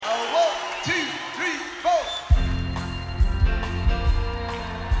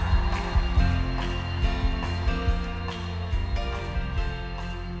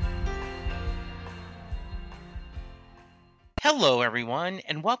Hello, everyone,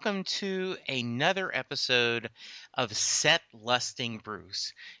 and welcome to another episode of Set Lusting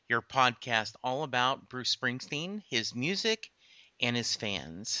Bruce, your podcast all about Bruce Springsteen, his music, and his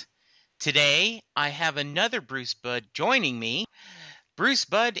fans. Today, I have another Bruce Bud joining me. Bruce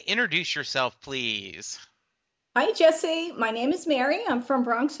Bud, introduce yourself, please. Hi, Jesse. My name is Mary. I'm from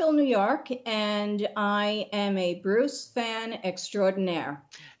Bronxville, New York, and I am a Bruce fan extraordinaire.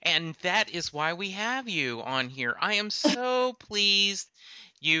 And that is why we have you on here. I am so pleased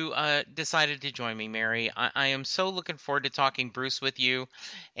you decided to join me, Mary. I am so looking forward to talking Bruce with you.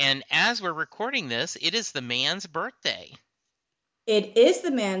 And as we're recording this, it is the man's birthday. It is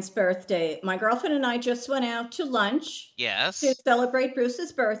the man's birthday. My girlfriend and I just went out to lunch to Yes. celebrate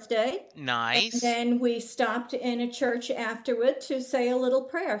Bruce's birthday, and Nice. then we stopped in a church afterward to say a little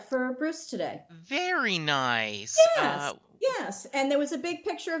prayer for Bruce today. Very nice. Yes, yes. And there was a big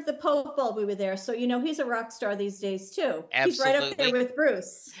picture of the Pope while we were there, so he's a rock star these days too. He's right up there Absolutely. with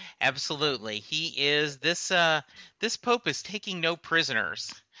Bruce. Absolutely. He is this Pope is taking no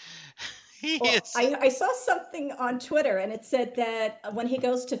prisoners. He Well, is. I saw something on Twitter and it said that when he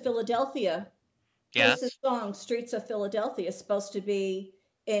goes to Philadelphia, Bruce's Yes. song Streets of Philadelphia is supposed to be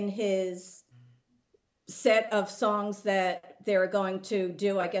in his set of songs that they're going to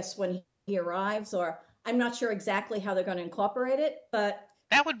do, I guess, when he arrives, or I'm not sure exactly how they're going to incorporate it, but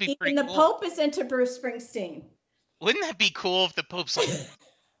That would be pretty even the cool. Pope is into Bruce Springsteen. Wouldn't that be cool if the Pope's like,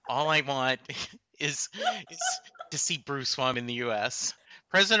 all I want is is to see Bruce while I'm in the U.S.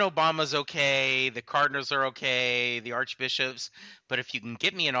 President Obama's okay, the cardinals are okay, the archbishops, but if you can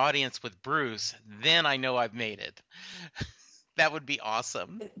get me an audience with Bruce, then I know I've made it. That would be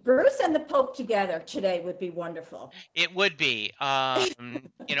awesome. Bruce and the Pope together today would be wonderful. It would be. I've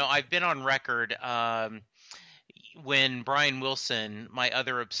been on record when Brian Wilson, my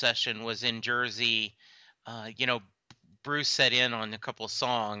other obsession, was in Jersey. You know, Bruce set in on a couple of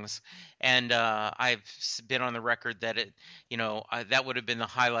songs, and I've been on the record that that would have been the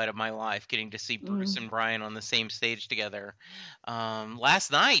highlight of my life, getting to see Bruce Mm. and Brian on the same stage together.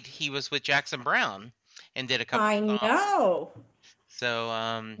 Last night he was with Jackson Brown and did a couple I of songs. know.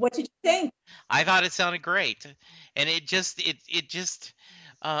 So What did you think? I thought it sounded great, and it just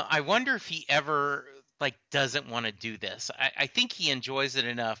I wonder if he ever like doesn't want to do this. I think he enjoys it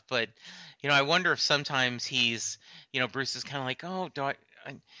enough, but I wonder if sometimes Bruce is kind of like, oh, I,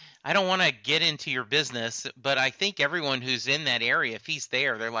 I don't want to get into your business, but I think everyone who's in that area, if he's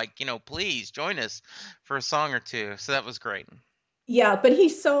there, they're like, please join us for a song or two. So that was great. Yeah, but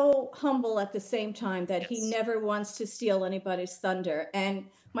he's so humble at the same time that he Yes. never wants to steal anybody's thunder. And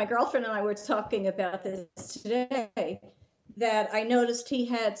my girlfriend and I were talking about this today, that I noticed he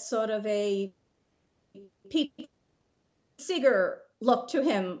had sort of a Pete Seeger look to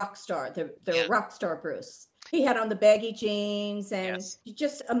him, rock star, the Yeah. rock star Bruce. He had on the baggy jeans and Yes.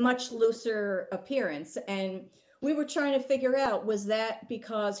 just a much looser appearance. And we were trying to figure out, was that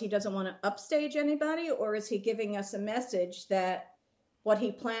because he doesn't want to upstage anybody, or is he giving us a message that what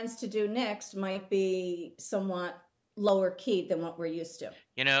he plans to do next might be somewhat lower key than what we're used to?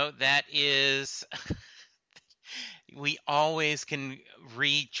 That is we always can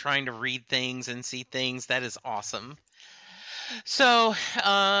read trying to read things and see things. That is awesome. So,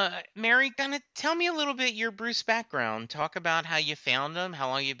 Mary, kind of tell me a little bit your Bruce background. Talk about how you found him, how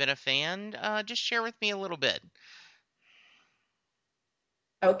long you've been a fan. Just share with me a little bit.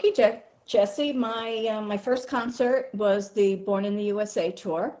 Okay, Jesse, my first concert was the Born in the USA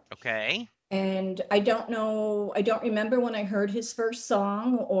tour. Okay. And I don't remember when I heard his first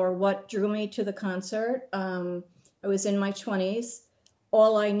song or what drew me to the concert. I was in my 20s.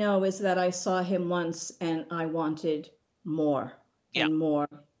 All I know is that I saw him once and I wanted more Yeah. and more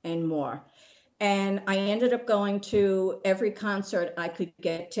and more. And I ended up going to every concert I could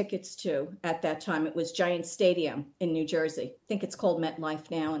get tickets to at that time. It was Giant Stadium in New Jersey. I think it's called MetLife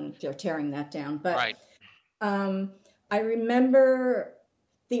now, and they're tearing that down. But Right. um, I remember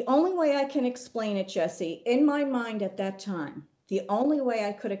the only way I can explain it, Jesse, in my mind at that time, the only way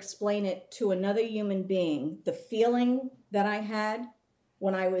I could explain it to another human being, the feeling that I had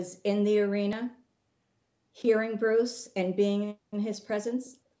when I was in the arena, hearing Bruce and being in his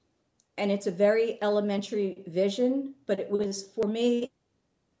presence. And it's a very elementary vision, but it was for me,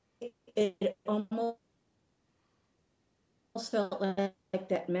 it almost felt like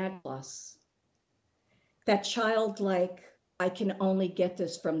that mad loss, that childlike, I can only get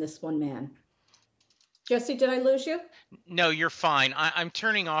this from this one man. Jesse, did I lose you? No, you're fine. I'm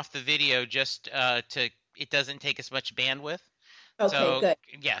turning off the video just to it doesn't take as much bandwidth. Okay, So good.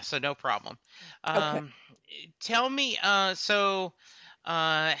 yeah, so no problem. Okay. Um, Tell me, how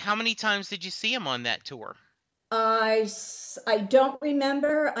many times did you see him on that tour? I don't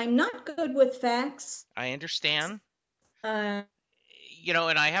remember. I'm not good with facts. I understand. Uh,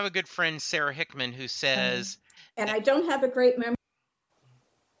 And I have a good friend, Sarah Hickman, who says and that, I don't have a great memory.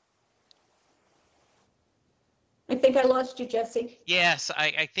 I think I lost you, Jesse. yes,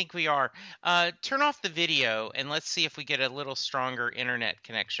 I think we are. Turn off the video and let's see if we get a little stronger internet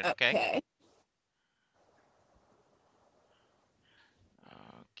connection, okay? Okay.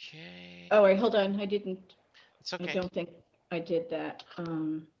 Okay. Oh, wait, hold on. I didn't, It's I okay. don't think I did that.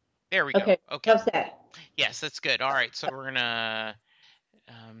 There we go. Okay. Okay. How's that? Yes, that's good. All right, so we're gonna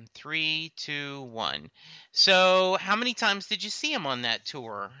 3, 2, 1. So, how many times did you see him on that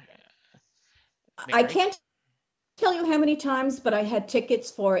tour, I Mary? can't tell you how many times, but I had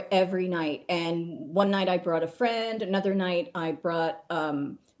tickets for every night. And one night I brought a friend, another night I brought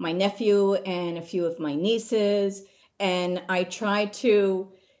my nephew and a few of my nieces. And I tried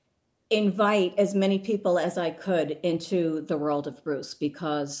to invite as many people as I could into the world of Bruce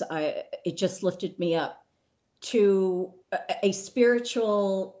because it just lifted me up to a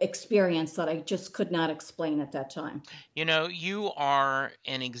spiritual experience that I just could not explain at that time. You are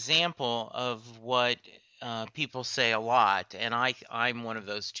an example of what people say a lot, and I'm one of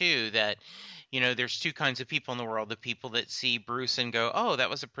those too. That there's two kinds of people in the world: the people that see Bruce and go, "Oh, that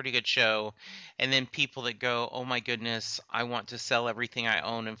was a pretty good show," and then people that go, "Oh my goodness, I want to sell everything I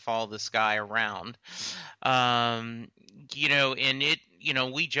own and follow this guy around." Um,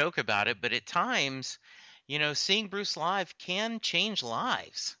 and we joke about it, but at times, seeing Bruce live can change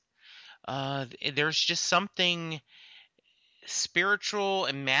lives. There's just something spiritual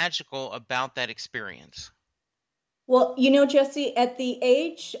and magical about that experience. Well, Jesse, at the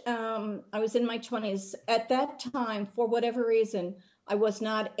age, I was in my 20s. At that time, for whatever reason, I was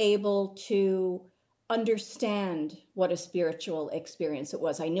not able to understand what a spiritual experience it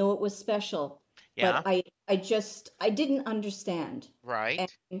was. I knew it was special, but Yeah, I didn't understand. And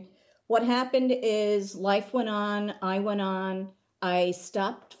right. what happened is life went on, I went on. I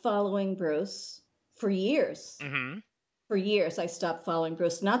stopped following Bruce for years. Mhm. For years I stopped following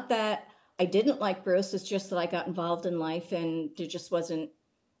Bruce. Not that I didn't like Bruce, it's just that I got involved in life and it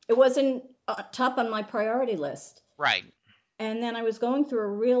wasn't top on my priority list. Right. And then I was going through a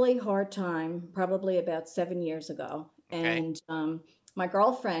really hard time, probably about 7 years ago. Okay. And my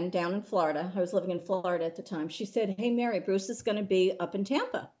girlfriend down in Florida, I was living in Florida at the time, she said, "Hey, Mary, Bruce is going to be up in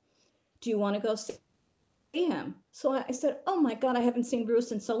Tampa. Do you want to go see him?" So I said, "Oh my God, I haven't seen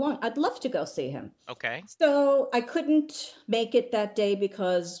Bruce in so long. I'd love to go see him." Okay. So I couldn't make it that day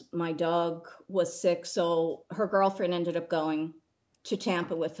because my dog was sick. So her girlfriend ended up going to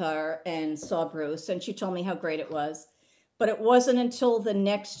Tampa with her and saw Bruce, and she told me how great it was. But it wasn't until the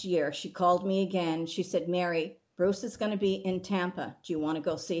next year she called me again. She said, "Mary, Bruce is going to be in Tampa. Do you want to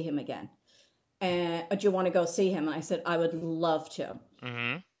go see him again? And do you want to go see him?" And I said, "I would love to."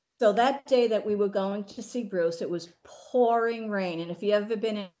 Mhm. So that day that we were going to see Bruce, it was pouring rain. And if you've ever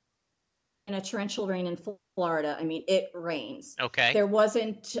been in a torrential rain in Florida, I mean, it rains. Okay. There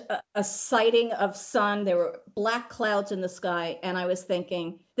wasn't a sighting of sun. There were black clouds in the sky. And I was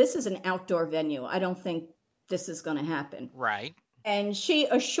thinking, this is an outdoor venue. I don't think this is going to happen. Right. And she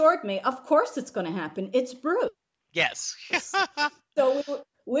assured me, of course it's going to happen. It's Bruce. Yes. So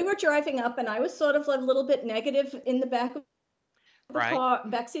we were driving up, and I was sort of a little bit negative in the back of the Right. car,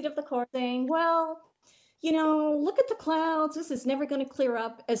 backseat of the car, saying, "Well, look at the clouds. This is never going to clear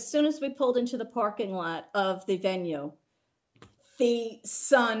up." As soon as we pulled into the parking lot of the venue, the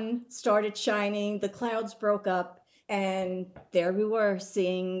sun started shining, the clouds broke up, and there we were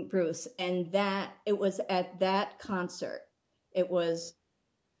seeing Bruce. And it was at that concert. It was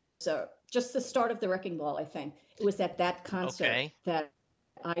just the start of the wrecking ball, I think. It was at that concert Okay. that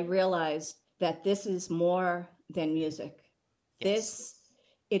I realized that this is more than music. Yes. This,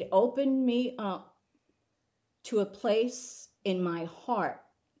 it opened me up to a place in my heart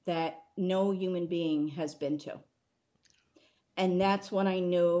that no human being has been to. And that's when I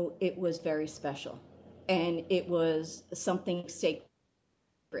knew it was very special. And it was something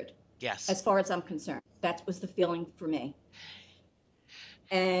sacred, Yes. as far as I'm concerned. That was the feeling for me.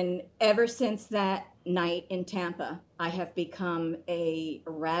 And ever since that night in Tampa, I have become a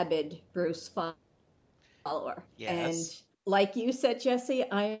rabid Bruce follower. And Yes. like you said, Jesse,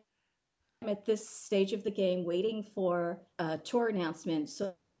 I'm at this stage of the game waiting for a tour announcement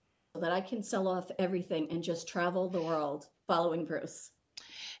so that I can sell off everything and just travel the world following Bruce.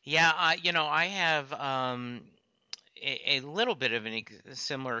 Yeah, I have a little bit of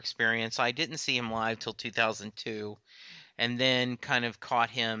similar experience. I didn't see him live till 2002, and then kind of caught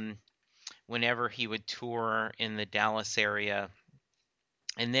him whenever he would tour in the Dallas area.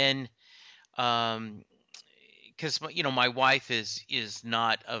 And then um, because my wife is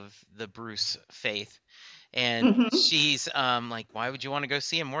not of the Bruce faith, and Hmm. she's like, why would you want to go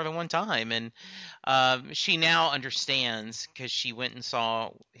see him more than one time? And she now understands because she went and saw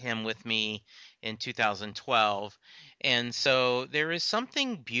him with me in 2012, and so there is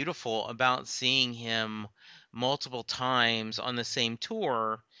something beautiful about seeing him multiple times on the same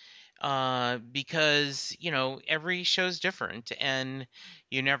tour, because every show's different, and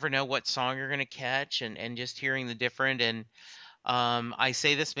you never know what song you're going to catch, and just hearing the different. And I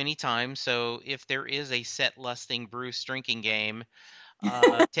say this many times, so if there is a set lusting Bruce drinking game,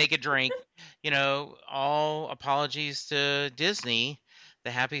 take a drink. All apologies to Disney. The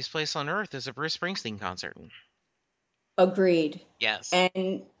happiest place on earth is a Bruce Springsteen concert. Agreed. Yes.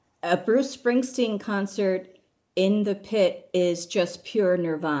 And a Bruce Springsteen concert in the pit is just pure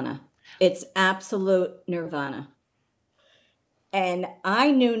nirvana. It's absolute nirvana. And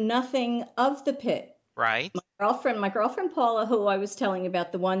I knew nothing of the pit. Right. My girlfriend Paula, who I was telling you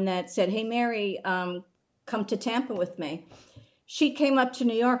about, the one that said, "Hey Mary, come to Tampa with me." She came up to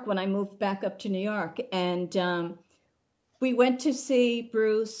New York when I moved back up to New York, and we went to see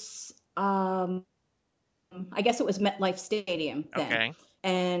Bruce. I guess it was MetLife Stadium then, Okay.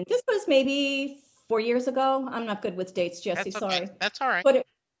 and this was maybe 4 years ago. I'm not good with dates, Jesse. That's okay. Sorry, That's all right. but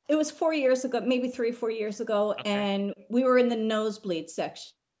it was 4 years ago, maybe 3, 4 years ago, Okay. and we were in the nosebleed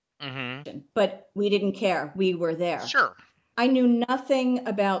section, Mm-hmm. but we didn't care. We were there. Sure. I knew nothing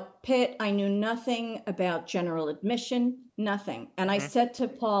about pit. I knew nothing about general admission, nothing. And I Mm-hmm. said to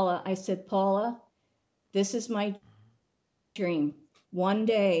Paula, I said, Paula, this is my dream. One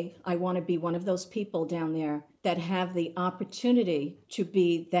day I want to be one of those people down there that have the opportunity to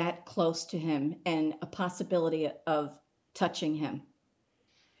be that close to him and a possibility of touching him.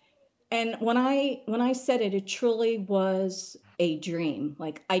 And when I said it, it truly was a dream.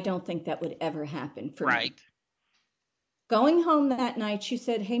 Like, I don't think that would ever happen for me. Right. Going home that night, she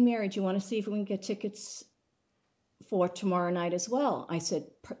said, "Hey, Mary, do you want to see if we can get tickets for tomorrow night as well?" I said,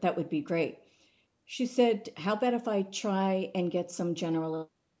 "That would be great." She said, "How about if I try and get some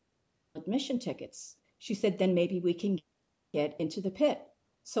general admission tickets?" She said, "Then maybe we can get into the pit."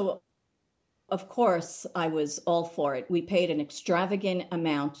 So, of course, I was all for it. We paid an extravagant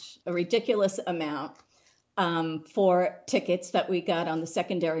amount, a ridiculous amount, for tickets that we got on the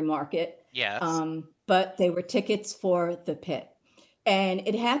secondary market. Yes. But they were tickets for the pit. And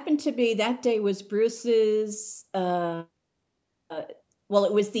it happened to be that day was Bruce's, well,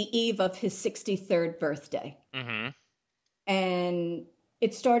 it was the eve of his 63rd birthday. Mm-hmm. And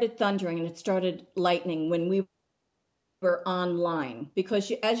it started thundering and it started lightning when we were online.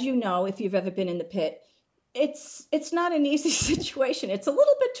 Because, as you know, if you've ever been in the pit, it's not an easy situation. It's a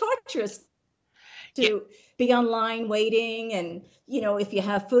little bit torturous Yeah. to be online waiting. And, if you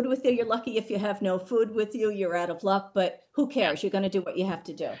have food with you, you're lucky. If you have no food with you, you're out of luck. But who Yeah. cares? You're going to do what you have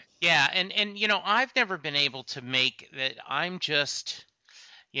to do. Yeah. And I've never been able to make that. I'm just,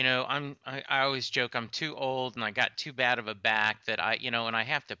 I always joke I'm too old and I got too bad of a back that and I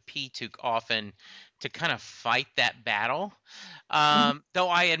have to pee too often to kind of fight that battle. Mhm. Though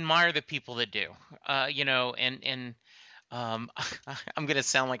I admire the people that do. And I'm gonna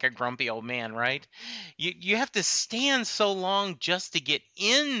sound like a grumpy old man, right? You have to stand so long just to get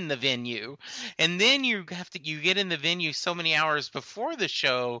in the venue, and then you get in the venue so many hours before the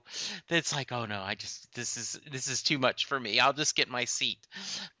show that it's like, oh no, I just this is too much for me. I'll just get my seat.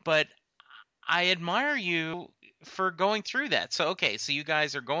 But I admire you for going through that. So okay, so you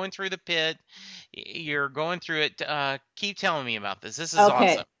guys are going through the pit, you're going through it. Keep telling me about this. This is awesome.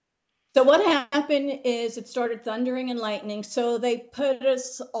 Okay. So what happened is it started thundering and lightning. So they brought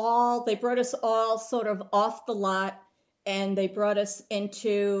us all sort of off the lot, and they brought us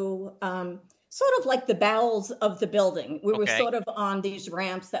into sort of like the bowels of the building. We were Okay. sort of on these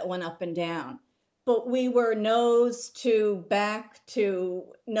ramps that went up and down, but we were nose to back to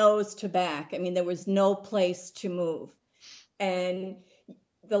nose to back. I mean, there was no place to move. And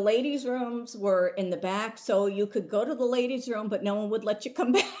the ladies' rooms were in the back, so you could go to the ladies' room, but no one would let you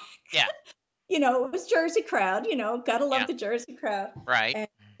come back. Yeah. It was Jersey crowd, gotta love Yeah. the Jersey crowd. Right.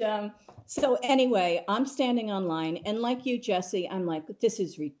 And so anyway, I'm standing online, and like you, Jesse, I'm like, this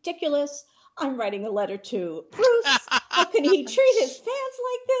is ridiculous. I'm writing a letter to Bruce. How can he treat his fans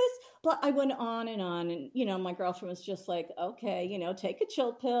like this? But I went on, and my girlfriend was just like, okay, take a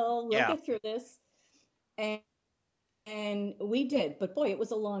chill pill. We'll Yeah. get through this. And we did, but boy, it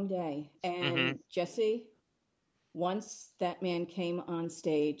was a long day. Mhm. And Jesse, once that man came on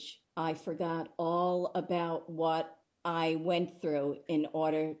stage, I forgot all about what I went through in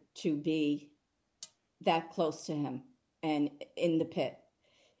order to be that close to him and in the pit.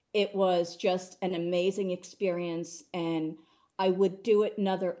 it was just an amazing experience, and I would do it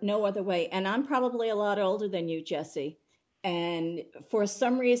no other way. And I'm probably a lot older than you, Jesse. And for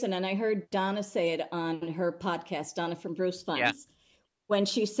some reason, and I heard Donna say it on her podcast, Donna from Bruce Yeah. Funds, when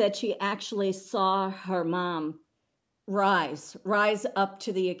she said she actually saw her mom rise up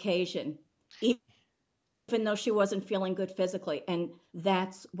to the occasion, even though she wasn't feeling good physically. And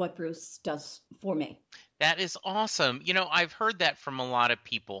that's what Bruce does for me. That is awesome. I've heard that from a lot of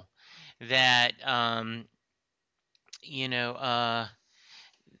people that, you know,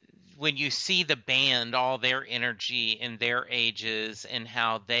 when you see the band, all their energy and their ages and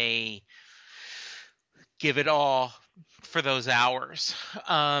how they give it all for those hours.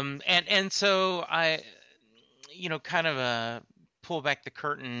 And so I, kind of pull back the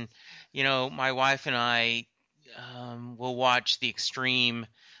curtain. My wife and I will watch the Extreme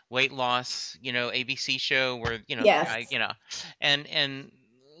Weight Loss, ABC show where the guy, Yes. and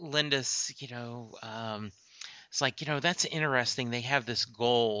Linda's, it's like, that's interesting. They have this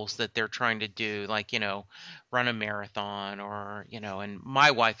goals that they're trying to do, like, run a marathon or, and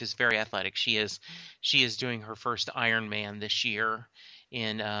my wife is very athletic. She is doing her first Ironman this year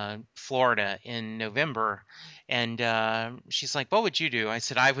in Florida in November. And she's like, what would you do? I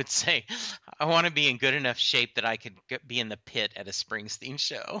said, I would say, I want to be in good enough shape that I could be in the pit at a Springsteen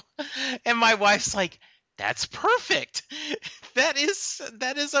show. And my wife's like, that's perfect. That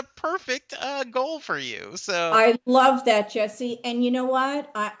is a perfect goal for you. So I love that, Jesse. And you know what?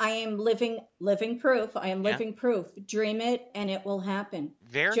 I am living proof. I am yeah, living proof. Dream it and it will happen.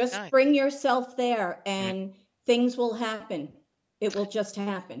 very Just nice. bring yourself there Mm, and things will happen. It will just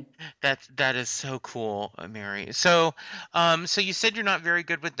happen. that is so cool, Mary. So you said you're not very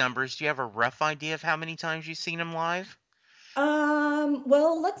good with numbers. Do you have a rough idea of how many times you've seen him live?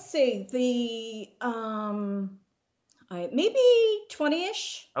 Well, let's see. I maybe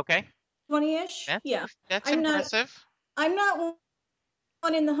 20-ish. Okay, 20-ish. that's Yeah. that's I'm not impressive. I'm not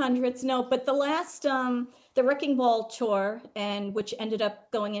one in the hundreds, no, but the last the Wrecking Ball tour, and which ended up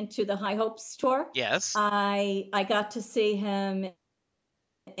going into the High Hopes tour, Yes, I got to see him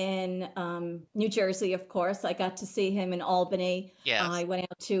in New Jersey, of course. I got to see him in Albany. I yes, went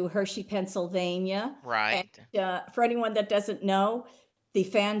out to Hershey, Pennsylvania. And right. for anyone that doesn't know, the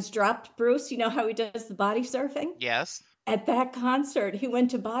fans dropped Bruce. You know how he does the body surfing? Yes. At that concert, he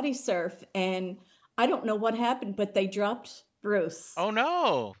went to body surf, and I don't know what happened, but they dropped Bruce. Oh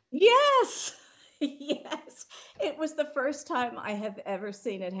no. Yes. Yes. It was the first time I have ever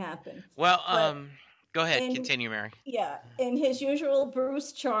seen it happen. Well, But go ahead. in Continue, Mary. yeah, in his usual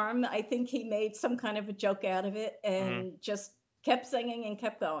Bruce charm, I think he made some kind of a joke out of it Mhm. and just kept singing and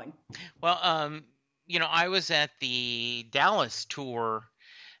kept going. Well, I was at the Dallas tour.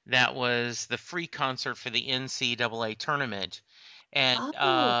 That was the free concert for the NCAA tournament. And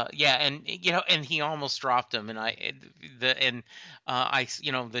Oh, yeah, and and he almost dropped him, and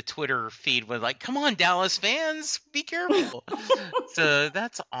the Twitter feed was like, "Come on, Dallas fans, be careful." So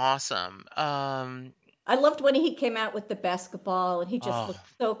that's awesome. I loved when he came out with the basketball and he just Oh,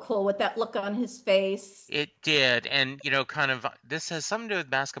 looked so cool with that look on his face. it did, and kind of this has something to do with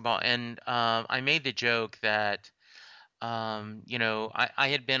basketball, and I made the joke that I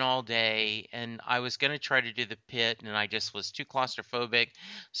had been all day and I was going to try to do the pit and I just was too claustrophobic.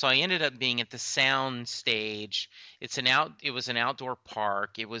 So I ended up being at the sound stage. It was an outdoor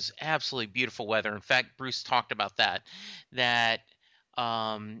park. It was absolutely beautiful weather. In fact, Bruce talked about that,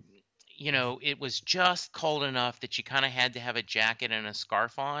 um, it was just cold enough that you kind of had to have a jacket and a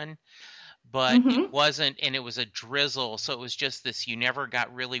scarf on, but it Mm-hmm. wasn't, and it was a drizzle. So it was just this, you never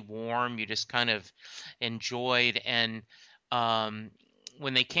got really warm. You just kind of enjoyed. And um,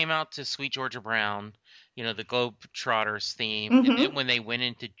 when they came out to Sweet Georgia Brown, the Globetrotters theme, and then Mm-hmm. when they went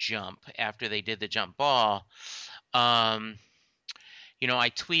into Jump after they did the jump ball, um, I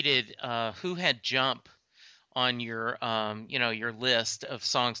tweeted who had Jump on your list of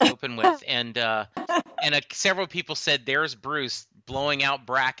songs to open with, and several people said there's Bruce blowing out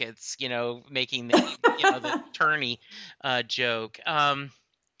brackets, making the tourney joke. And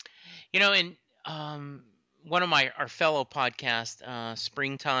one of our fellow podcast,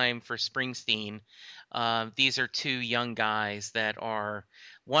 Springtime for Springsteen. These are two young guys that are.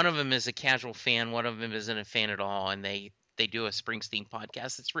 One of them is a casual fan. One of them isn't a fan at all, and they do a Springsteen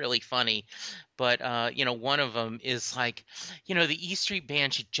podcast. It's really funny, but one of them is like, the E Street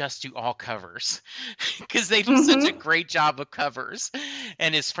Band should just do all covers because they do such a Mm-hmm. great job of covers.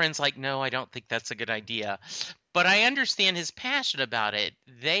 And his friend's like, no, I don't think that's a good idea. But I understand his passion about it.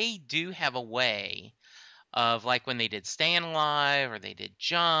 They do have a way of, like, when they did Staying Alive or they did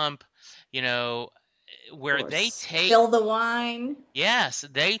Jump, you know, where they Course. take, Fill the wine. yes,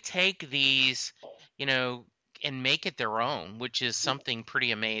 they take these, you know, and make it their own, which is something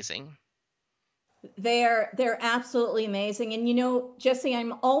pretty amazing. They're absolutely amazing. And Jesse,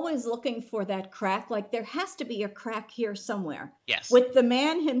 I'm always looking for that crack. Like there has to be a crack here somewhere Yes. with the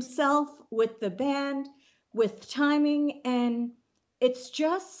man himself, with the band, with timing, and it's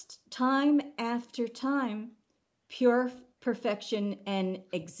just time after time, pure perfection and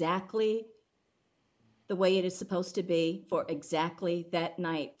exactly the way it is supposed to be for exactly that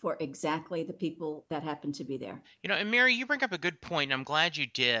night for exactly the people that happen to be there. And Mary, you bring up a good point, and I'm glad you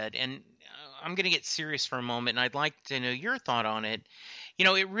did. And I'm going to get serious for a moment, and I'd like to know your thought on it.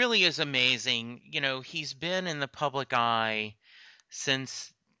 It really is amazing. He's been in the public eye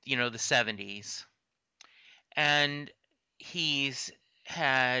since, the 70s, and he's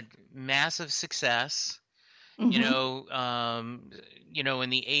had massive success. You Mm-hmm. know, in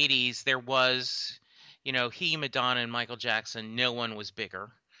the 80s, there was, he, Madonna, and Michael Jackson, no one was bigger.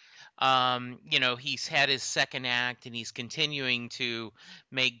 He's had his second act and he's continuing to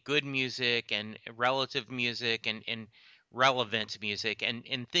make good music and relative music and relevant music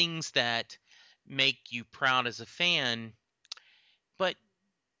and things that make you proud as a fan. But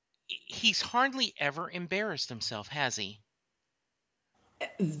he's hardly ever embarrassed himself, has he?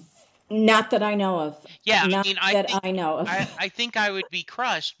 Not that I know of. Yeah, I Not mean, I that think I know of. I think I would be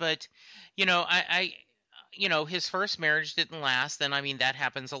crushed, but his first marriage didn't last, and I mean that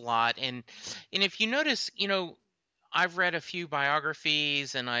happens a lot. And if you notice, I've read a few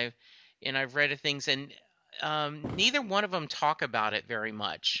biographies and I've read things, and neither one of them talk about it very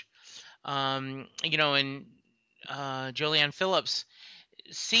much. And Julianne Phillips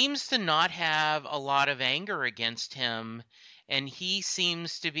seems to not have a lot of anger against him, and he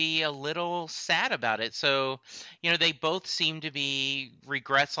seems to be a little sad about it. So, they both seem to be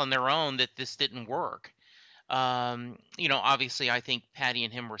regrets on their own that this didn't work. Obviously, I think Patty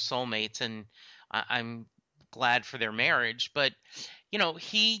and him were soulmates, and I'm glad for their marriage. But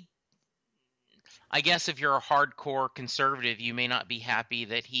he, I guess, if you're a hardcore conservative, you may not be happy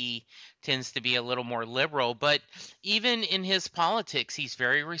that he tends to be a little more liberal. But even in his politics, he's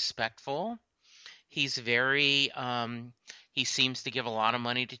very respectful. He's very he seems to give a lot of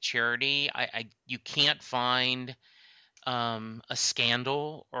money to charity. You can't find a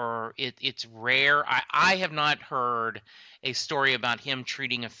scandal, or it's rare. I have not heard a story about him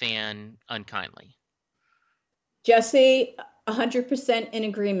treating a fan unkindly. Jesse, 100% in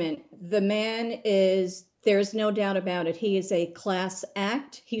agreement. The man is, there's no doubt about it. He is a class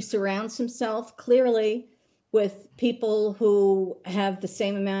act. He surrounds himself clearly with people who have the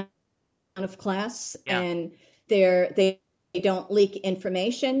same amount of class, Yeah. and they don't leak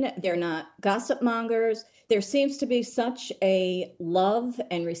information. They're not gossip mongers. There seems to be such a love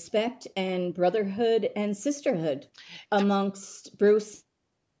and respect and brotherhood and sisterhood amongst Bruce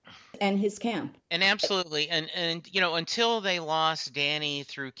and his camp. And absolutely, and until they lost Danny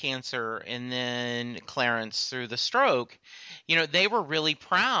through cancer and then Clarence through the stroke, they were really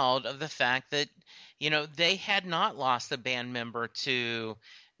proud of the fact that they had not lost a band member to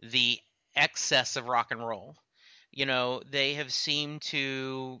the excess of rock and roll. They have seemed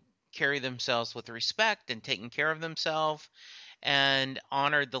to carry themselves with respect and taken care of themselves and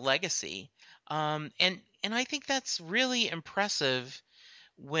honored the legacy. And I think that's really impressive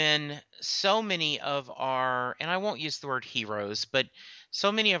when so many of our, and I won't use the word heroes, but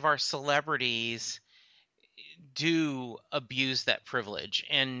so many of our celebrities do abuse that privilege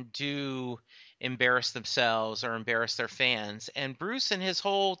and do embarrass themselves or embarrass their fans. And Bruce and his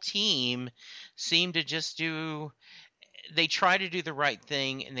whole team seem to just they try to do the right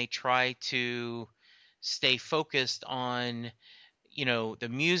thing, and they try to stay focused on, the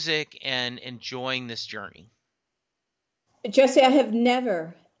music and enjoying this journey. Jesse, I have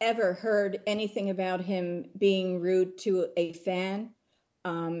never, ever heard anything about him being rude to a fan.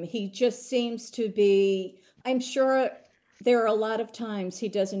 He just seems to be, I'm sure there are a lot of times he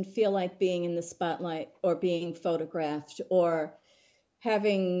doesn't feel like being in the spotlight or being photographed or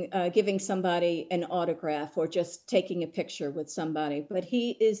having giving somebody an autograph or just taking a picture with somebody, but he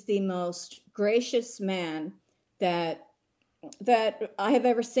is the most gracious man that I have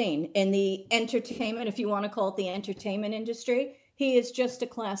ever seen in the entertainment, if you want to call it the entertainment industry. He is just a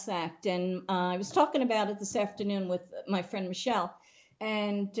class act. And I was talking about it this afternoon with my friend Michelle,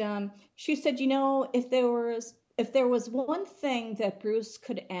 and she said, if there was one thing that Bruce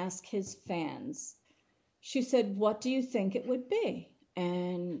could ask his fans, she said, what do you think it would be?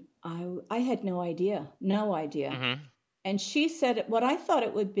 And I had no idea, no idea. Hmm. And she said, what I thought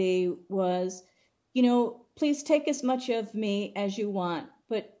it would be was, please take as much of me as you want,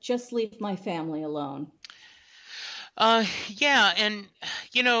 but just leave my family alone. Yeah, and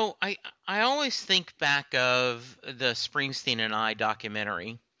I always think back of the Springsteen and I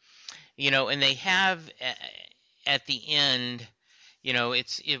documentary, and they have at the end,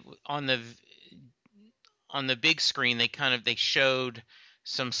 on the big screen they showed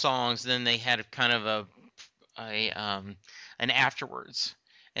some songs, then they had kind of a an afterwards,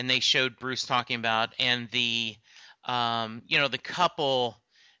 and they showed Bruce talking about, and the couple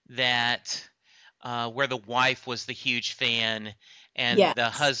that where the wife was the huge fan and the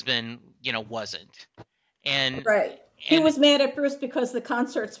Yes. husband wasn't, and Right. He and was mad at Bruce because the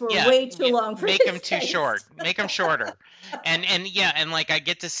concerts were yeah, way too long for make them his too short, taste. make them shorter, and yeah, and like I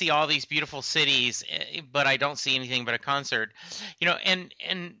get to see all these beautiful cities, but I don't see anything but a concert,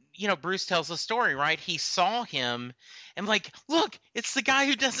 and Bruce tells the story, right? He saw him, and like, look, it's the guy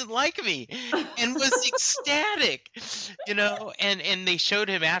who doesn't like me, and was ecstatic, and they showed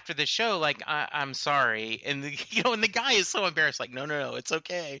him after the show, like, I'm sorry, and and the guy is so embarrassed, like, no, no, no, it's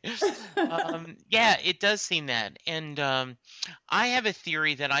okay. Yeah, it does seem that, and I have a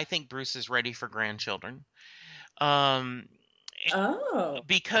theory that I think Bruce is ready for grandchildren. Um, Oh.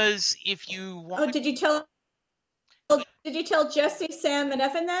 because if you Oh, watch, did you tell Jesse, Sam, and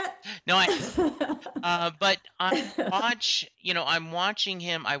Evan that? no, but I'm watching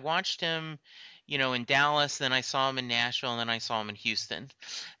him. I watched him, in Dallas, then I saw him in Nashville, and then I saw him in Houston.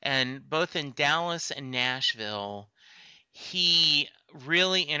 And both in Dallas and Nashville, he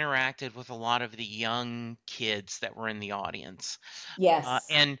really interacted with a lot of the young kids that were in the audience. Uh, Yes.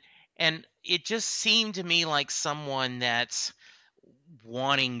 and and it just seemed to me like someone that's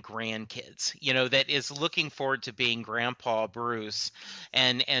wanting grandkids, that is looking forward to being Grandpa Bruce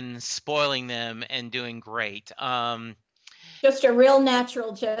and spoiling them and doing great. Just a real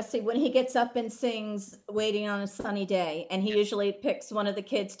natural, Jesse. When he gets up and sings Waiting on a Sunny Day, and he usually picks one of the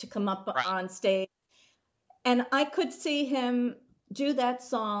kids to come up Right. on stage. And I could see him do that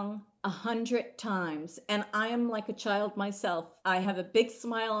song 100 times. And I am like a child myself. I have a big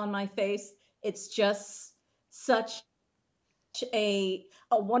smile on my face. It's just such a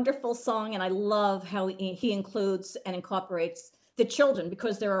wonderful song, and I love how he includes and incorporates the children,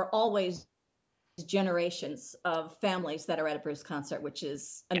 because there are always generations of families that are at a Bruce concert, which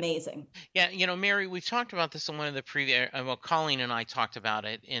is amazing. Yeah, Mary, we've talked about this in one of the previous. Well, Colleen and I talked about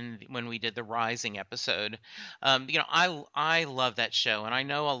it in when we did the Rising episode. I love that show, and I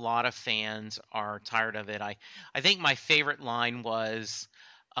know a lot of fans are tired of it. I think my favorite line was,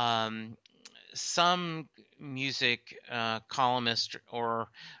 um, some music columnist or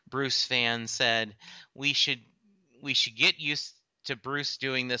Bruce fan said we should get used to Bruce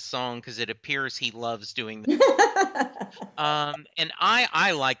doing this song because it appears he loves doing. And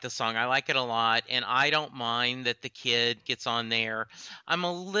I like the song. I like it a lot, and I don't mind that the kid gets on there. I'm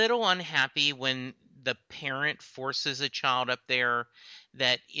a little unhappy when the parent forces a child up there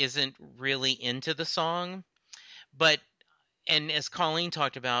that isn't really into the song. But and as Colleen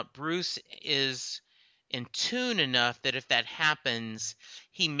talked about, Bruce is in tune enough that if that happens,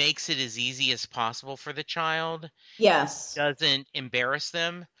 he makes it as easy as possible for the child, Yes. doesn't embarrass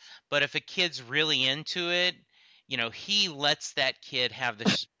them. But if a kid's really into it, he lets that kid have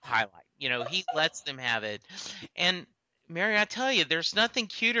the highlight. He lets them have it. And Mary, I tell you, there's nothing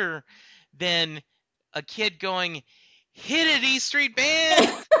cuter than a kid going, "Hit it, E Street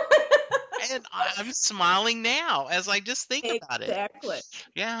Band!" And I'm smiling now as I just think about it. Exactly.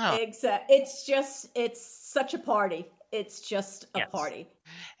 Yeah. It's such a party. It's just a Yes. party.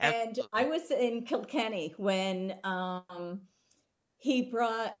 And I Absolutely. was in Kilkenny when he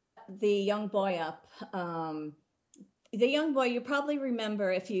brought the young boy up. The young boy, you probably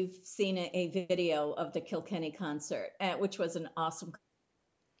remember if you've seen a video of the Kilkenny concert, which was an awesome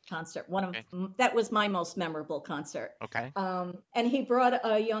concert. Okay. That was my most memorable concert. Okay. And he brought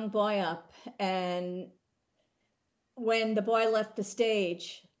a young boy up, and when the boy left the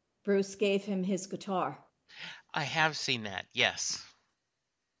stage, Bruce gave him his guitar. I have seen that. Yes.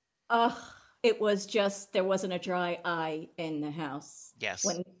 Ugh, it was just, there wasn't a dry eye in the house Yes.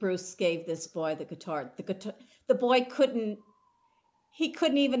 when Bruce gave this boy the guitar. The boy he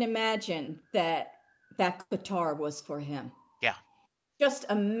couldn't even imagine that that guitar was for him. Yeah. Just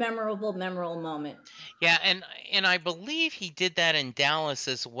a memorable moment. Yeah, and I believe he did that in Dallas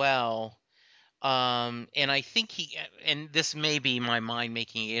as well. And I think and this may be my mind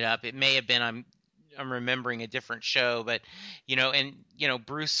making it up. It may have been I'm remembering a different show, but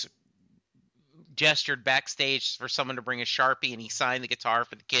Bruce gestured backstage for someone to bring a Sharpie, and he signed the guitar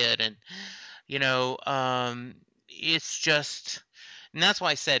for the kid, and it's just And that's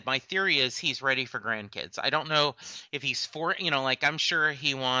why I said my theory is he's ready for grandkids. I don't know if he's for, like I'm sure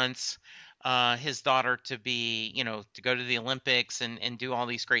he wants his daughter to be, to go to the Olympics and do all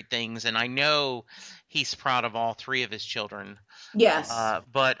these great things. And I know he's proud of all three of his children. Yes.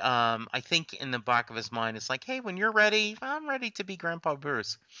 But I think in the back of his mind, it's like, hey, when you're ready, I'm ready to be Grandpa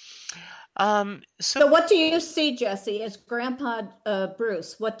Bruce. So So what do you see, Jesse, as Grandpa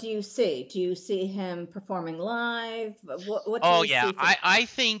Bruce? What do you see? Do you see him performing live? What do oh you yeah, see for?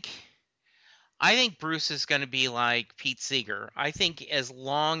 I think Bruce is going to be like Pete Seeger. I think as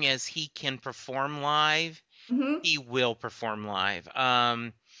long as he can perform live, Hmm. he will perform live.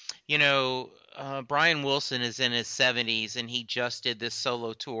 You know, Brian Wilson is in his 70s and he just did this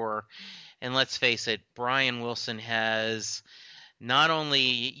solo tour. And let's face it, Brian Wilson has not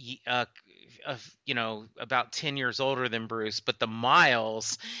only about 10 years older than Bruce, but the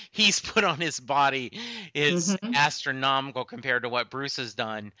miles he's put on his body is Hmm. astronomical compared to what Bruce has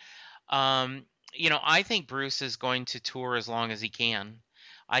done. Um, I think Bruce is going to tour as long as he can.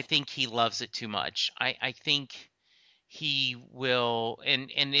 I think he loves it too much. I think he will,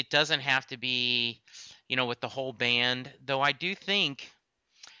 and it doesn't have to be, with the whole band, though I do think,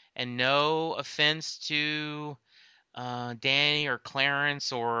 and no offense to Danny or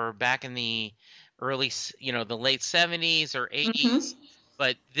Clarence or back in the the late 70s or Hmm. 80s,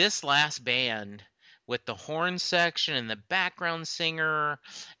 but this last band with the horn section and the background singer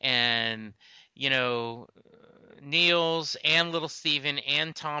and, you know, Niels and Little Steven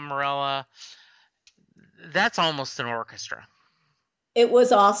and Tom Morella, that's almost an orchestra. It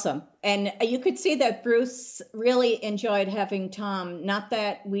was awesome. And you could see that Bruce really enjoyed having Tom. Not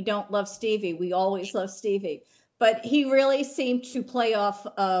that we don't love Stevie, we always love Stevie, but he really seemed to play off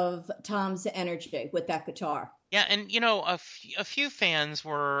of Tom's energy with that guitar. Yeah, and a few fans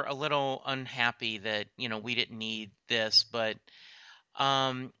were a little unhappy that we didn't need this, but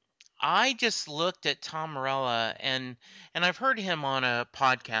Um, I just looked at Tom Morella and I've heard him on a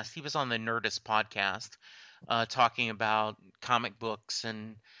podcast. He was on the Nerdist podcast, talking about comic books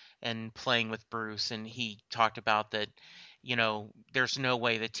and playing with Bruce, and he talked about that. There's no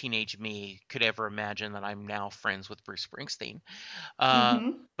way that teenage me could ever imagine that I'm now friends with Bruce Springsteen. Uh, Hmm.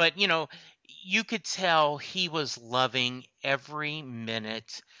 but you could tell he was loving every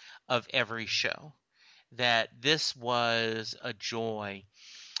minute of every show. That this was a joy.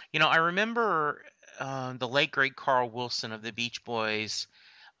 I remember the late great Carl Wilson of the Beach Boys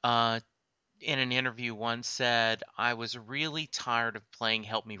uh, in an interview once said, I was really tired of playing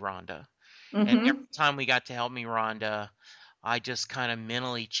Help Me Rhonda. And every Hmm. time we got to Help Me Rhonda, I just kind of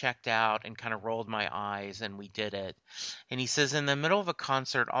mentally checked out and kind of rolled my eyes and we did it. And he says, in the middle of a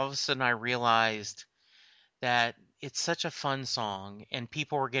concert, all of a sudden I realized that it's such a fun song and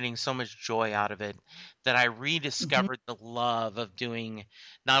people were getting so much joy out of it that I Hmm. rediscovered the love of doing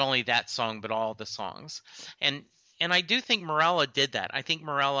not only that song but all the songs. And and I do think Morella did that. I think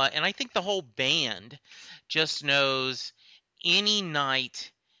Morella and I think the whole band just knows any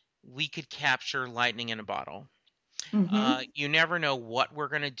night we could capture lightning in a bottle. Hmm. You never know what we're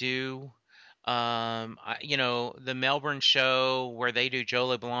gonna do. The Melbourne show where they do Joe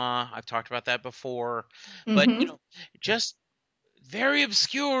LeBlanc, I've talked about that before, but Hmm. just very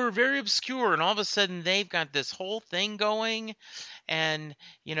obscure, and all of a sudden they've got this whole thing going, and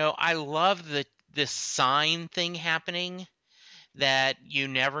I love the this sign thing happening that you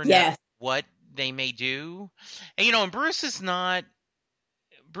never know Yes. what they may do, and and Bruce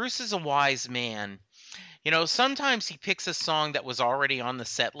is a wise man. Sometimes he picks a song that was already on the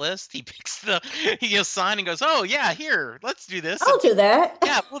set list. He picks the sign and goes, "Oh yeah, here, let's do this." And I'll do that.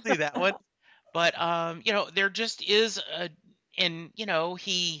 yeah, we'll do that one. But there just is and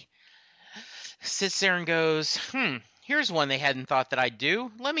he sits there and goes, here's one they hadn't thought that I'd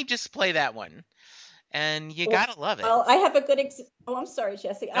do. Let me just play that one." And you Well, gotta love it. I have a good oh, I'm sorry,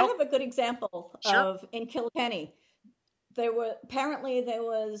 Jesse. I Nope, have a good example sure. of in Kilkenny. There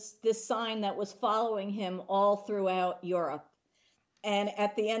was this sign that was following him all throughout Europe. And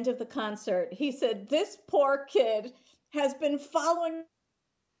at the end of the concert, he said, "This poor kid has been following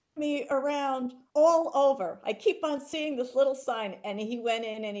me around all over. I keep on seeing this little sign." And he went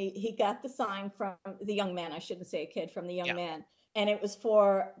in and he got the sign from the young man. I shouldn't say a kid, from the young Yeah. man. And it was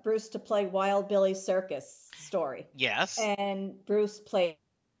for Bruce to play Wild Billy Circus story. Yes. And Bruce played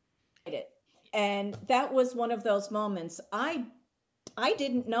it. And that was one of those moments. I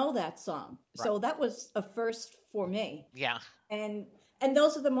didn't know that song. Right. So that was a first for me. Yeah. And and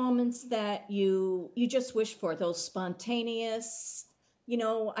those are the moments that you just wish for, those spontaneous,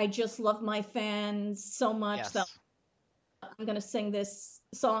 I just love my fans so much that Yes. I'm going to sing this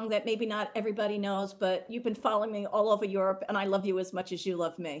song that maybe not everybody knows, but you've been following me all over Europe, and I love you as much as you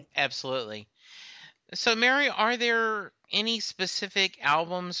love me. Absolutely. So, Mary, are there any specific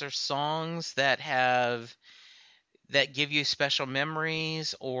albums or songs that give you special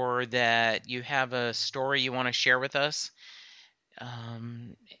memories, or that you have a story you want to share with us?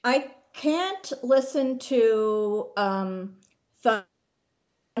 Um, I can't listen to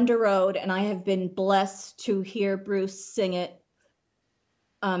Thunder Road, and I have been blessed to hear Bruce sing it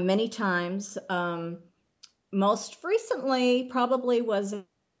many times. Most recently, probably was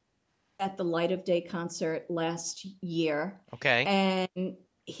at the Light of Day concert last year, okay. and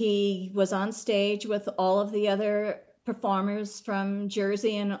he was on stage with all of the other performers from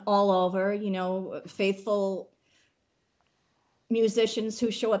Jersey and all over, faithful musicians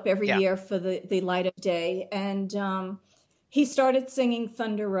who show up every Yeah. year for the Light of Day. And he started singing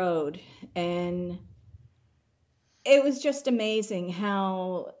Thunder Road, and it was just amazing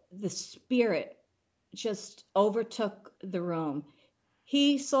how the spirit just overtook the room.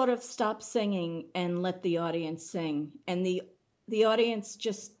 He sort of stopped singing and let the audience sing, and the audience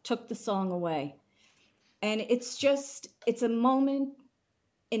just took the song away. And it's a moment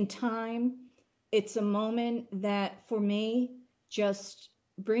in time. It's a moment that for me just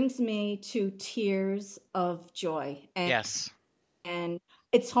brings me to tears of joy. Yes. And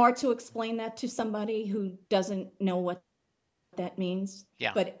it's hard to explain that to somebody who doesn't know what that means,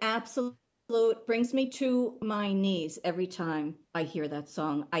 Yeah. but absolute brings me to my knees every time I hear that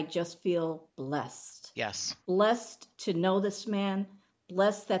song. I just feel blessed. Yes. Blessed to know this man,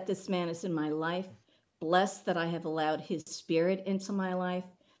 blessed that this man is in my life, blessed that I have allowed his spirit into my life,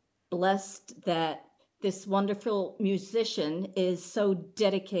 blessed that this wonderful musician is so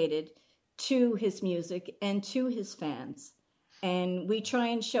dedicated to his music and to his fans. And we try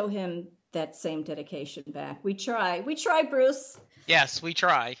and show him that same dedication back. We try, Bruce. Yes, we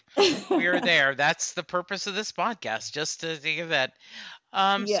try. We are there. That's the purpose of this podcast, just to think of that.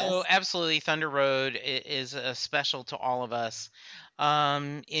 So Yes. absolutely, Thunder Road is special to all of us.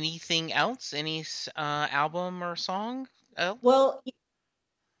 Anything else? Any album or song? Oh, Well,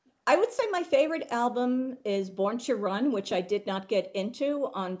 I would say my favorite album is Born to Run, which I did not get into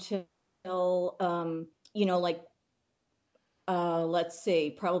until, like, let's see,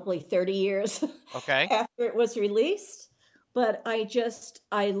 probably 30 years okay. after it was released. But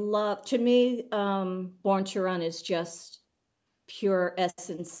I love, to me, Born to Run is just pure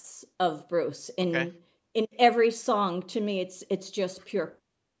essence of Bruce. Okay. In every song, to me, it's just pure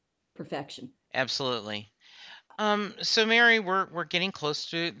perfection. Absolutely. So Mary, we're getting close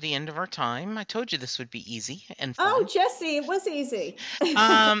to the end of our time. I told you this would be easy and Oh, fun. Jesse, it was easy.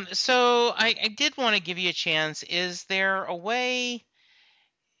 So I did want to give you a chance. Is there a way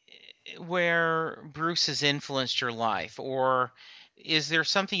where Bruce has influenced your life, or is there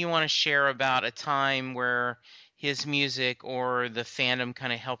something you want to share about a time where his music or the fandom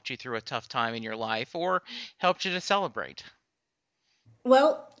kind of helped you through a tough time in your life, or helped you to celebrate?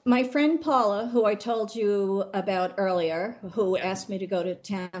 Well, my friend Paula, who I told you about earlier, who Yeah. asked me to go to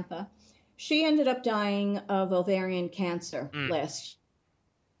Tampa, she ended up dying of ovarian cancer Mm, last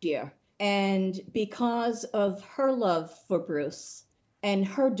year. And because of her love for Bruce and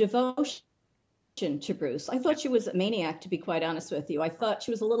her devotion to Bruce, I yeah. thought she was a maniac, to be quite honest with you. I thought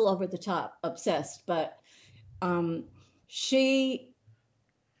she was a little over the top, obsessed, but um, she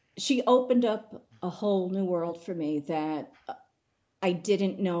she opened up a whole new world for me that I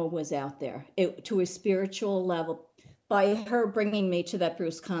didn't know was out there, to a spiritual level, by her bringing me to that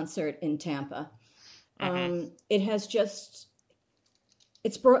Bruce concert in Tampa. Mm-hmm. It has just,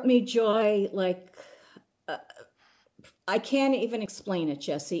 it's brought me joy like, uh, I can't even explain it,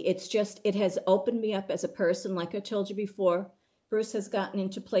 Jesse. It's just, it has opened me up as a person. Like I told you before, Bruce has gotten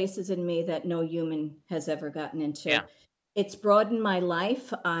into places in me that no human has ever gotten into. Yeah. It's broadened my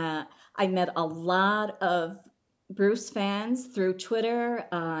life. I met a lot of Bruce fans through Twitter.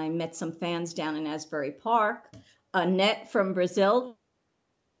 I met some fans down in Asbury Park. Annette from Brazil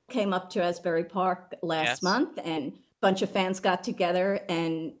came up to Asbury Park last Yes. month, and a bunch of fans got together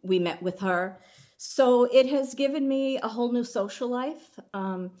and we met with her. So it has given me a whole new social life.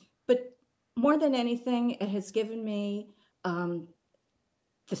 But more than anything, it has given me um,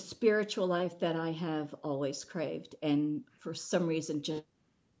 the spiritual life that I have always craved and for some reason just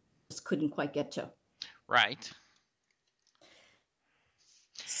couldn't quite get to. Right.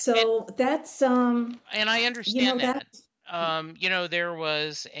 And So that's and I understand that. that. There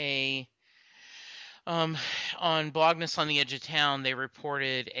was a um on Blogness on the Edge of Town, they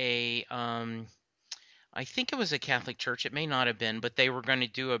reported a I think it was a Catholic church. It may not have been, but they were going to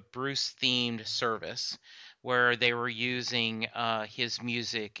do a Bruce themed service. where they were using his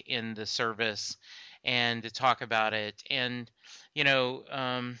music in the service and to talk about it. And, you know,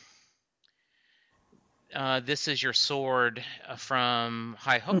 This Is Your Sword from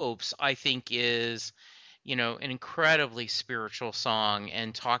High Hopes, I think is, an incredibly spiritual song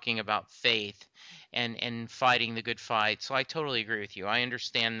and talking about faith and fighting the good fight. So I totally agree with you. I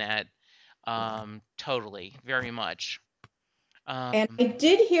understand that totally, very much. And Um, I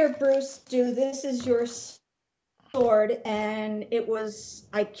did hear Bruce do This Is Your Sword, and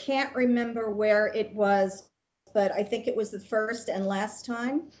I can't remember where it was, but I think it was the first and last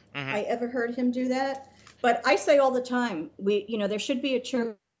time mhm. I ever heard him do that. But I say all the time, there should be a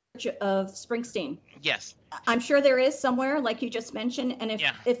church of Springsteen. Yes. I'm sure there is somewhere, like you just mentioned, and if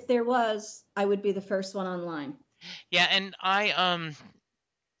Yeah. if there was, I would be the first one online. Yeah, and I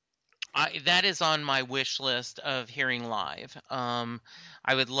that is on my wish list of hearing live.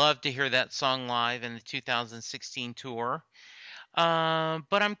 I would love to hear that song live in the 2016 tour.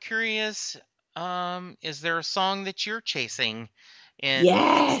 But I'm curious, is there a song that you're chasing in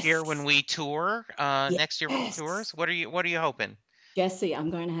next year when Yes. we tour? Next year when we tours, Yes. what are you hoping? Jesse,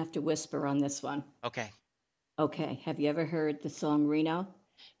 I'm going to have to whisper on this one. Okay. Okay, have you ever heard the song Reno?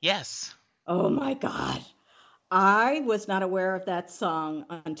 Yes. Oh my God. I was not aware of that song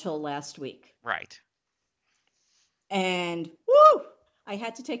until last week. Right. And woo, I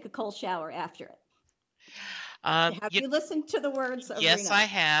had to take a cold shower after it. Have You you listened to the words of Yes, Reno? I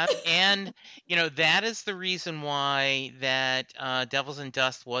have. And, that is the reason why that Devils and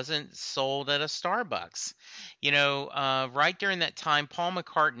Dust wasn't sold at a Starbucks. Right during that time, Paul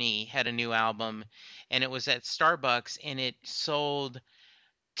McCartney had a new album and it was at Starbucks and it sold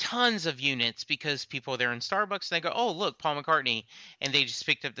tons of units because people there in Starbucks and they go, "Oh, look, Paul McCartney." And they just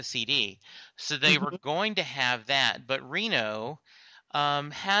picked up the CD. So they were Mm-hmm. going to have that. But Reno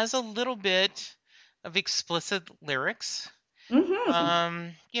has a little bit of explicit lyrics.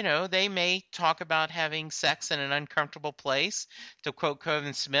 Mm-hmm. They may talk about having sex in an uncomfortable place, to quote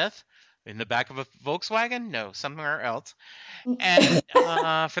Kevin Smith, in the back of a Volkswagen? No, somewhere else. And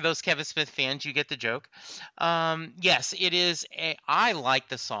for those Kevin Smith fans, you get the joke. Yes, it is. I like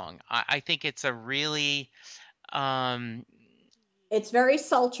the song. I think it's a really, um, It's very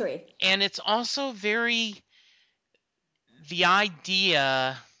sultry. and it's also the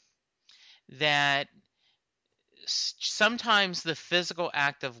idea that sometimes the physical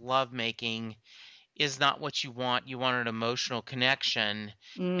act of lovemaking is not what you want. You want an emotional connection,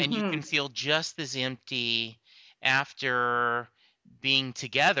 and you can Mm-hmm. feel just as empty after being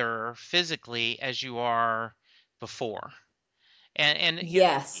together physically as you are before. And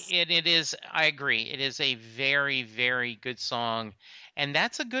Yes. it is. I agree. It is a very very good song, and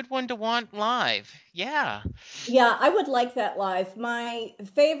that's a good one to want live. Yeah. Yeah, I would like that live. My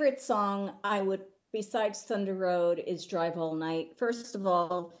favorite song besides Thunder Road, is Drive All Night. First of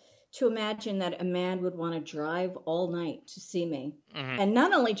all, to imagine that a man would want to drive all night to see me. Mhm. And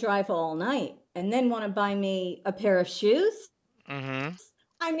not only drive all night, and then want to buy me a pair of shoes. Mhm.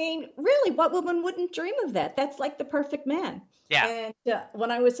 I mean, really, what woman wouldn't dream of that? That's like the perfect man. Yeah. And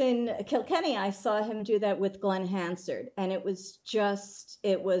when I was in Kilkenny, I saw him do that with Glenn Hansard, and it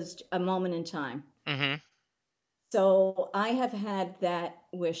was a moment in time. Mhm. So I have had that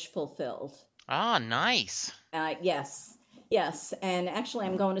wish fulfilled. Ah, nice. Yes, yes. And actually,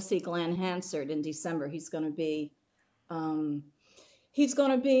 I'm going to see Glenn Hansard in December. Um,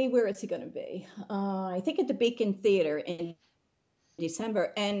 where is he going to be? I think at the Beacon Theater in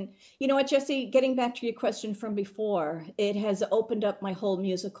December. And you know what, Jesse, getting back to your question from before, it has opened up my whole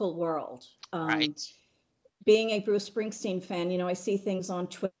musical world. Right. Being a Bruce Springsteen fan, I see things on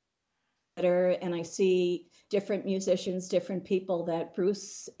Twitter and I see different musicians, different people that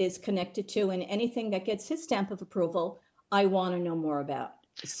Bruce is connected to, and anything that gets his stamp of approval, I want to know more about.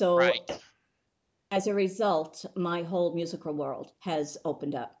 So Right. as a result, my whole musical world has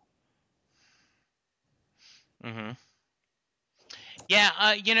opened up. Mhm. Yeah,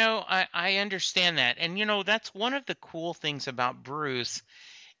 I understand that. And that's one of the cool things about Bruce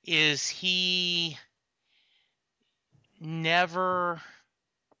is never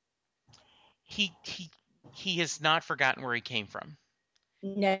he he has not forgotten where he came from.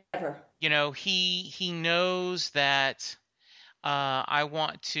 Never. He knows that I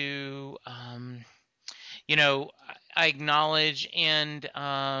want to you know, I acknowledge and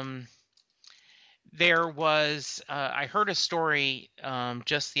there was I heard a story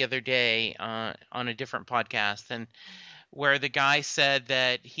just the other day on a different podcast and where the guy said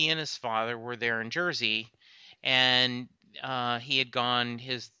that he and his father were there in Jersey, and he had gone.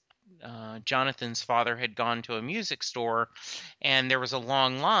 His Jonathan's father had gone to a music store, and there was a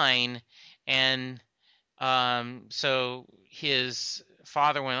long line, and So his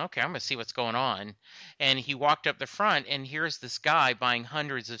father went, okay, I'm going to see what's going on. And he walked up the front, and here's this guy buying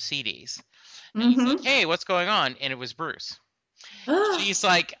hundreds of CDs. And he's like, Mm-hmm. hey, what's going on? And it was Bruce. She's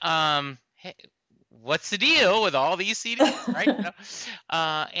like, hey, what's the deal with all these CDs, right?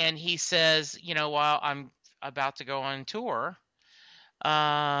 And he says, well, I'm about to go on tour.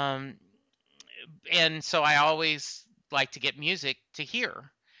 Um, and so I always like to get music to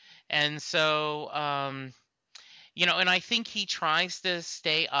hear. And so, and I think he tries to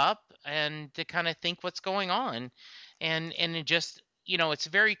stay up and to kind of think what's going on. And it just, it's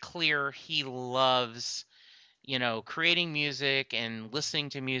very clear he loves, creating music and listening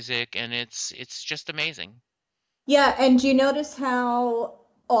to music, and it's just amazing. Yeah, and do you notice how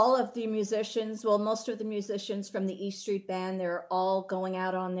all of the musicians, well, most of the musicians from the E Street Band, they're all going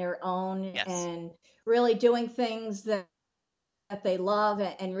out on their own Yes. and really doing things that they love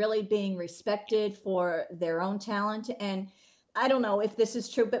and really being respected for their own talent. And I don't know if this is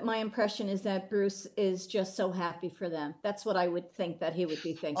true, but my impression is that Bruce is just so happy for them. That's what I would think that he would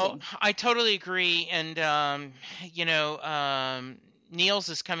be Oh, thinking. I totally agree. And, Niels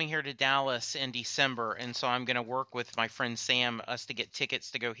is coming here to Dallas in December, and so I'm going to work with my friend Sam, us to get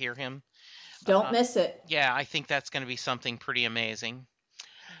tickets to go hear him. Don't Uh, miss it. yeah, I think that's going to be something pretty amazing.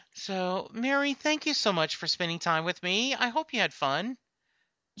 So, Mary, thank you so much for spending time with me. I hope you had fun.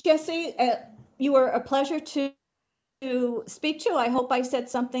 Jesse, you were a pleasure to speak to. I hope I said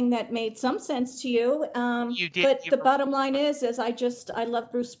something that made some sense to you. You did. But the bottom line is I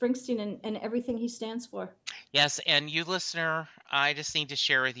love Bruce Springsteen and everything he stands for. Yes, and you listener, I just need to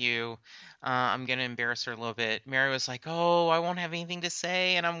share with you. I'm going to embarrass her a little bit. Mary was like, "Oh, I won't have anything to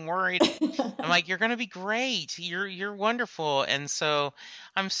say, and I'm worried." I'm like, "You're going to be great. You're wonderful." And so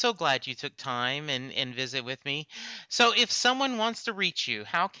I'm so glad you took time and visit with me. So if someone wants to reach you,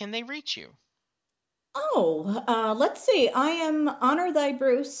 how can they reach you? Let's see. I am Honor Thy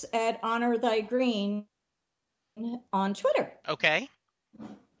Bruce at Honor Thy Green on Twitter. Okay.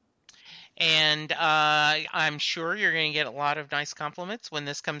 And I'm sure you're going to get a lot of nice compliments when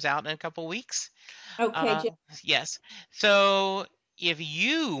this comes out in a couple weeks. Okay, Yes. So if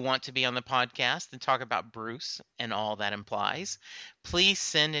you want to be on the podcast and talk about Bruce and all that implies, please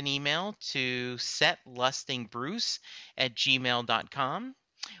send an email to setlustingbruce@gmail.com.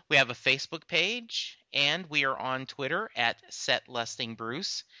 We have a Facebook page, and we are on Twitter at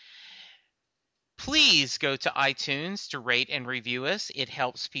setlustingbruce. Please go to iTunes to rate and review us. It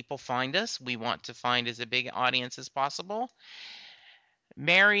helps people find us. We want to find as a big audience as possible.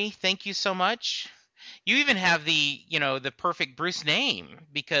 Mary, thank you so much. You even have the perfect Bruce name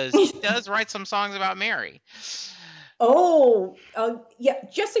because he does write some songs about Mary. Yeah,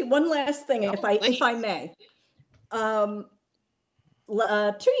 Jesse. One last thing, if I may. 2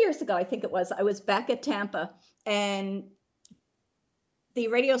 years ago, I think it was, I was back at Tampa, and the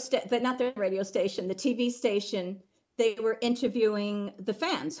TV station, they were interviewing the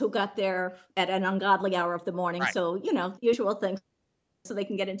fans who got there at an ungodly hour of the morning. Right. So, usual things, so they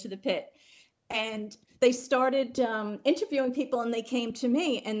can get into the pit. And they started interviewing people, and they came to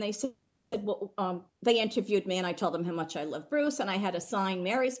me and they said, well, they interviewed me, and I told them how much I love Bruce, and I had a sign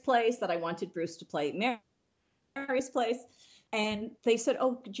Mary's Place that I wanted Bruce to play Mary's Place. And they said,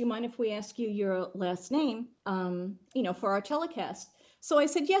 oh, do you mind if we ask you your last name, for our telecast? So I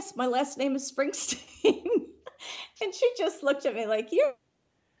said, yes, my last name is Springsteen. And she just looked at me like, you're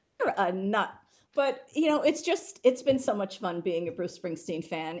a nut. But, it's been so much fun being a Bruce Springsteen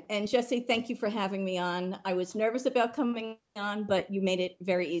fan. And Jesse, thank you for having me on. I was nervous about coming on, but you made it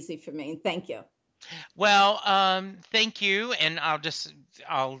very easy for me. Thank you. Well, thank you. And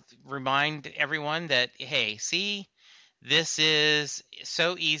I'll remind everyone that, hey, see, this is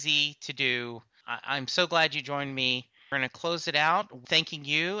so easy to do. I'm so glad you joined me. We're going to close it out thanking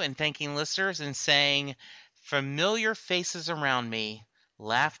you and thanking listeners and saying, familiar faces around me,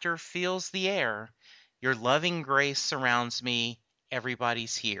 laughter fills the air, your loving grace surrounds me,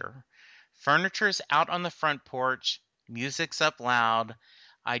 everybody's here. Furniture's out on the front porch, music's up loud,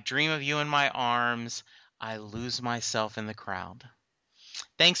 I dream of you in my arms, I lose myself in the crowd.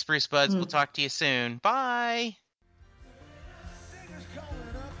 Thanks, Bruce Buds. We'll talk to you soon. Bye.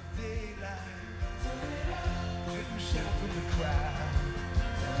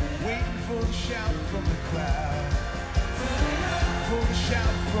 Waiting for the shout from the crowd. For the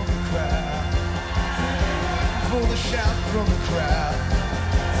shout from the crowd. For the shout from the crowd.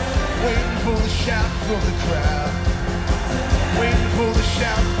 Waiting for the shout from the crowd. Waiting for the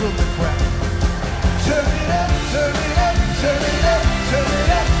shout from the crowd. Turn it up, turn it up, turn it up, turn it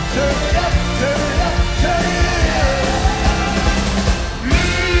up, turn it up, turn it up, turn it up.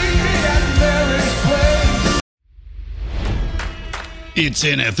 Meet me at Mary's Place. It's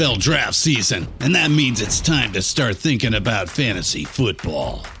NFL draft season, and that means it's time to start thinking about fantasy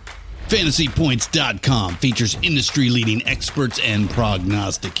football. FantasyPoints.com features industry-leading experts and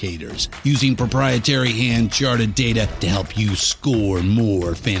prognosticators using proprietary hand-charted data to help you score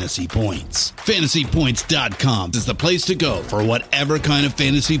more fantasy points. FantasyPoints.com is the place to go for whatever kind of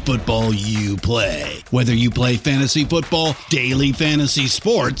fantasy football you play. Whether you play fantasy football, daily fantasy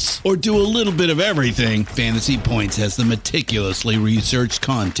sports, or do a little bit of everything, Fantasy Points has the meticulously researched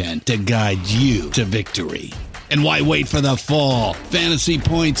content to guide you to victory. And why wait for the fall? Fantasy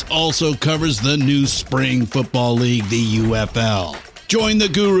Points also covers the new spring football league, the UFL. Join the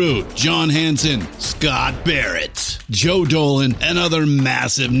guru, John Hansen, Scott Barrett, Joe Dolan, and other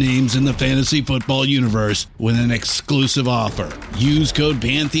massive names in the fantasy football universe with an exclusive offer. Use code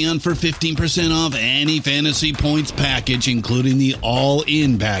Pantheon for 15% off any Fantasy Points package, including the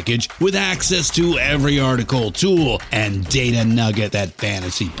all-in package, with access to every article, tool, and data nugget that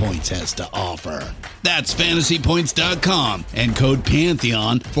Fantasy Points has to offer. That's FantasyPoints.com and code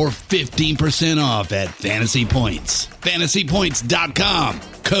Pantheon for 15% off at Fantasy Points. FantasyPoints.com,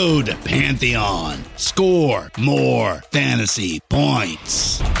 code Pantheon. Score more fantasy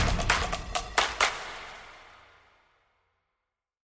points.